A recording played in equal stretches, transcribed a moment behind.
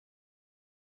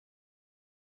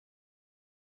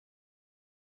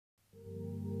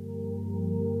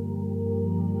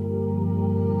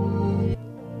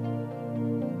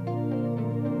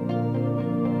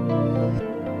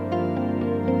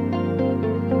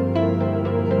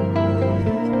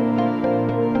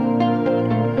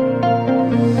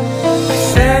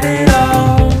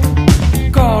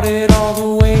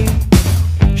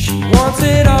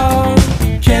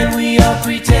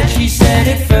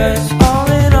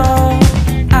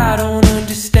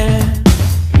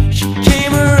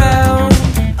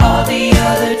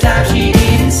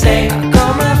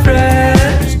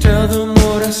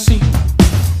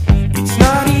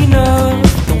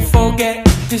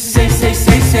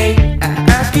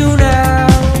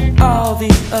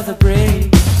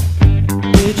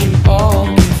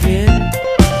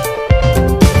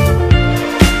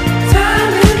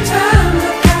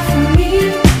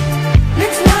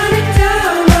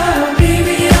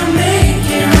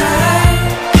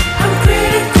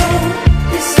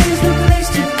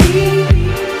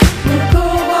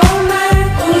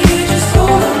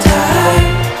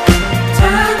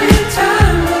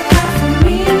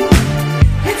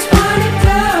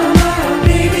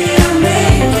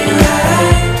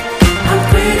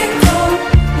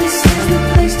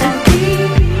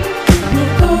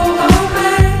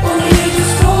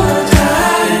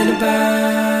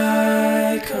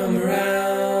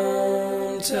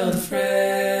Tell the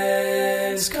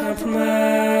friends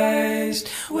compromised.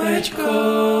 Where'd you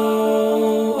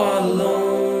go all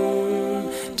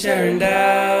alone, tearing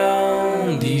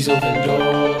down these open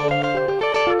doors?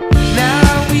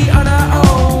 Now we on our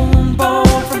own,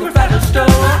 born from a battle stone.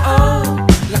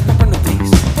 Like my brother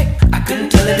thinks, hey, I couldn't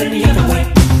tell it any other way.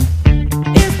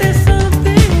 Is there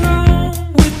something wrong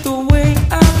with the way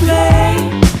I play?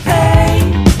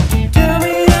 Hey, tell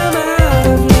me I'm out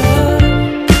of love.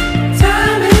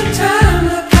 Time and time,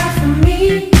 look out for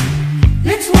me.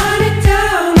 Let's wind it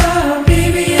down, oh,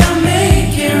 baby, I'll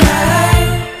make it right.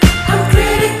 I'm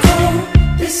critical,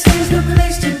 this is the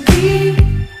place to be.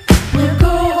 We'll go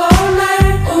all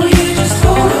night, oh yeah, just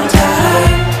hold on tight.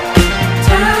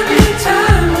 Time and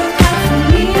time, look out for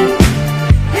me.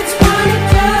 Let's wind it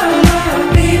down,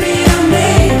 oh, baby, I'll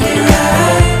make it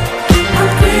right. I'm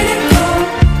critical,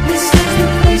 this is the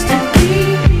place to be.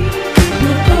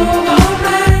 We'll go all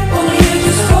night, oh yeah,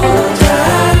 just hold on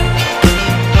tight.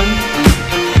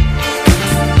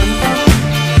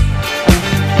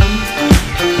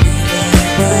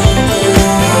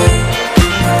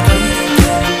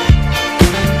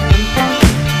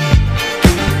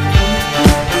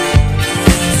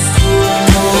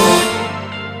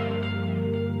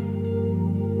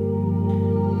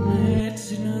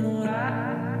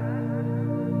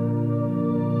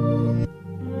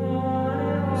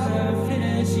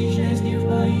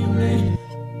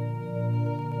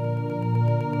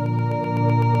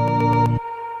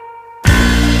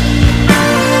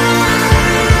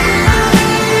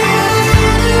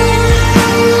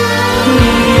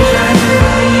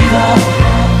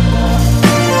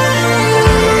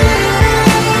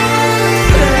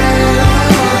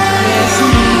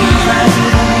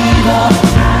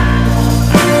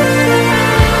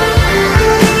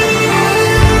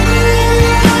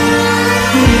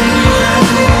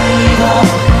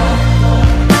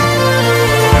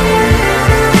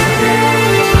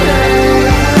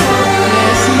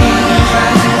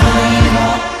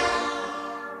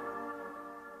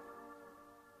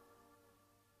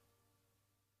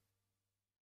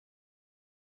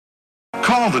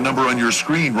 Call the number on your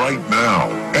screen right now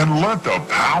and let the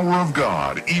power of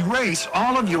God erase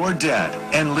all of your debt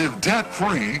and live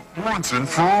debt-free once and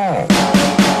for all.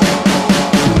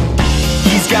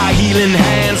 He's got healing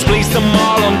hands, placed them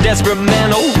all on desperate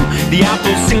men. Oh, the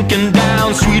apple's sinking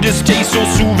down, sweetest taste, so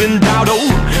soothing doubt.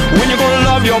 Oh, when you're gonna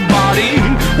love your body,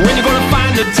 when you're gonna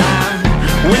find the time,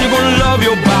 when you're gonna love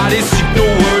your body, seek the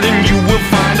word and you will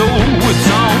find. Oh, it's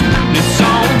on, it's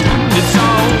on, it's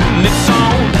on, it's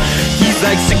on. He's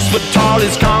like 6 foot tall,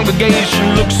 his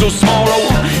congregation looks so small. Oh,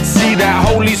 see that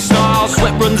holy snarl,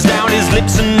 sweat runs down his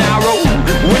lips and narrow.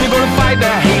 When you're gonna fight the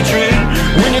hatred,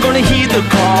 when you're gonna heed the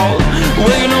call,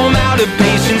 well, you know I'm out of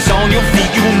patience. On your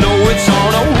feet, you know it's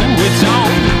on. Oh, it's on,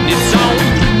 it's on,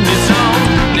 it's on,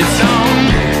 it's on.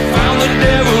 Found the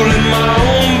devil in my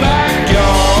own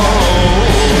backyard.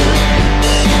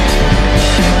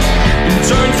 It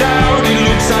turns out he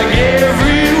looks like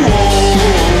everyone.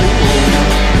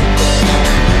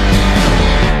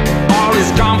 All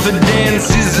his confidence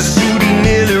is a suit he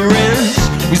nearly rents.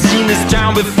 We've seen this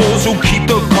town before, so keep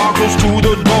the car close to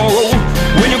the door. Oh,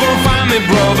 when you're gonna find me,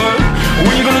 brother?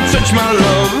 When you're gonna touch my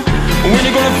love? When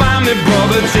you're gonna find me,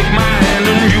 brother? Take my hand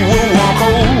and you will walk.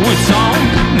 Oh, it's on,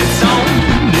 it's on,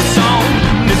 it's on,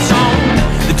 it's on.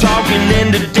 The talking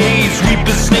ended days,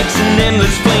 reaper snakes and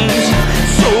endless flames.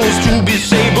 Souls to be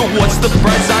saved, but what's the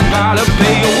price I gotta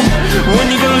pay? Oh,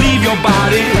 when you gonna leave your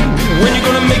body? When you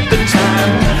gonna make the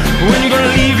time? When you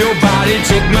gonna leave your body?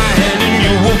 Take my hand and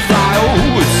you will fly.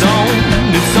 Oh, it's on,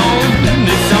 it's on,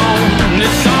 it's on,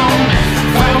 it's on.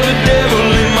 Found the devil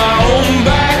in my own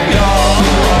backyard.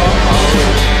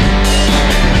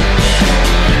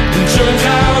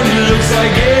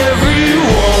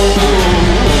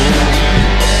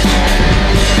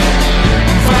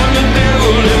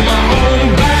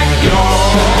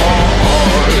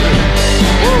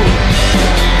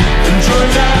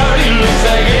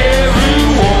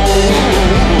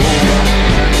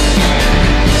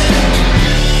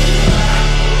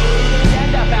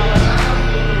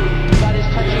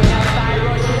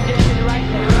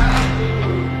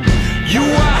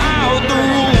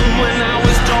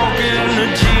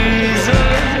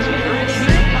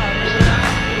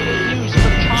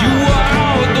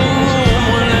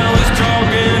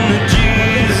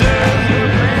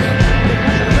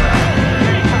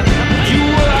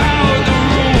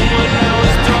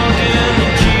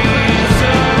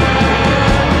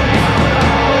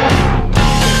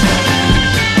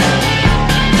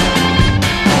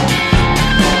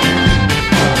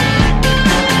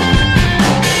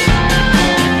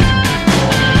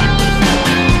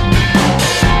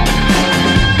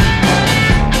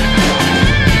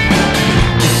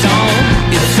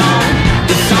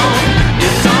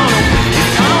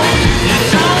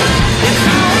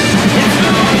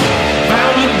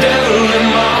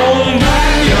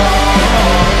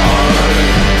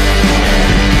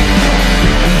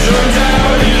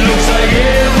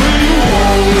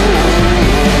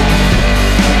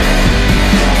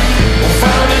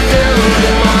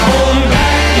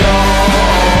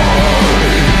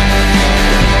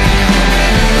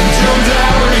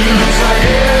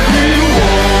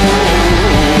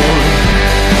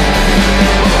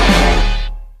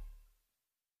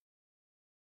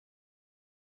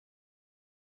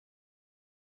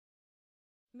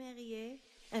 Mariée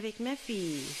avec ma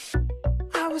fille.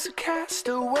 I was a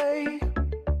castaway,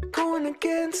 going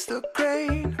against the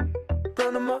grain,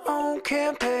 running my own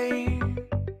campaign,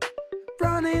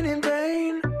 running in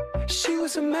vain. She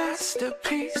was a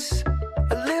masterpiece,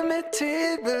 a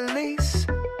limited release,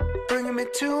 bringing me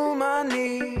to my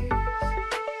knees,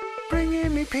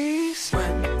 bringing me peace.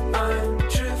 When I'm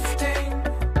drifting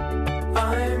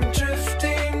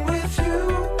with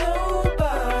you.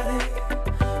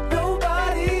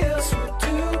 Nobody else will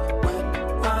do. When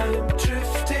I'm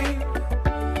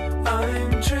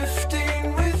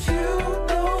drifting with you.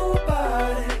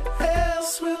 Nobody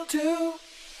else will do.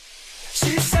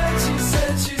 She said,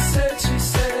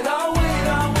 I'll wait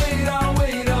for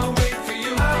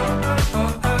you.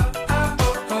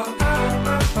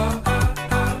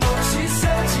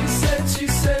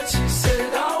 She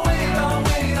said, I'll wait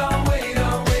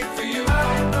for you.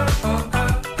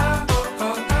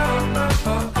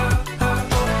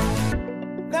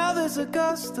 Now there's a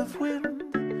gust of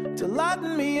wind to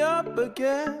lighten me up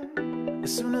again.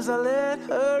 As soon as I let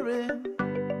her in,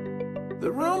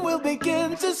 the room will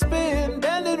begin to spin,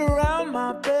 bending around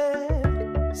my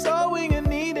bed, sewing a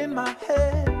need in my head.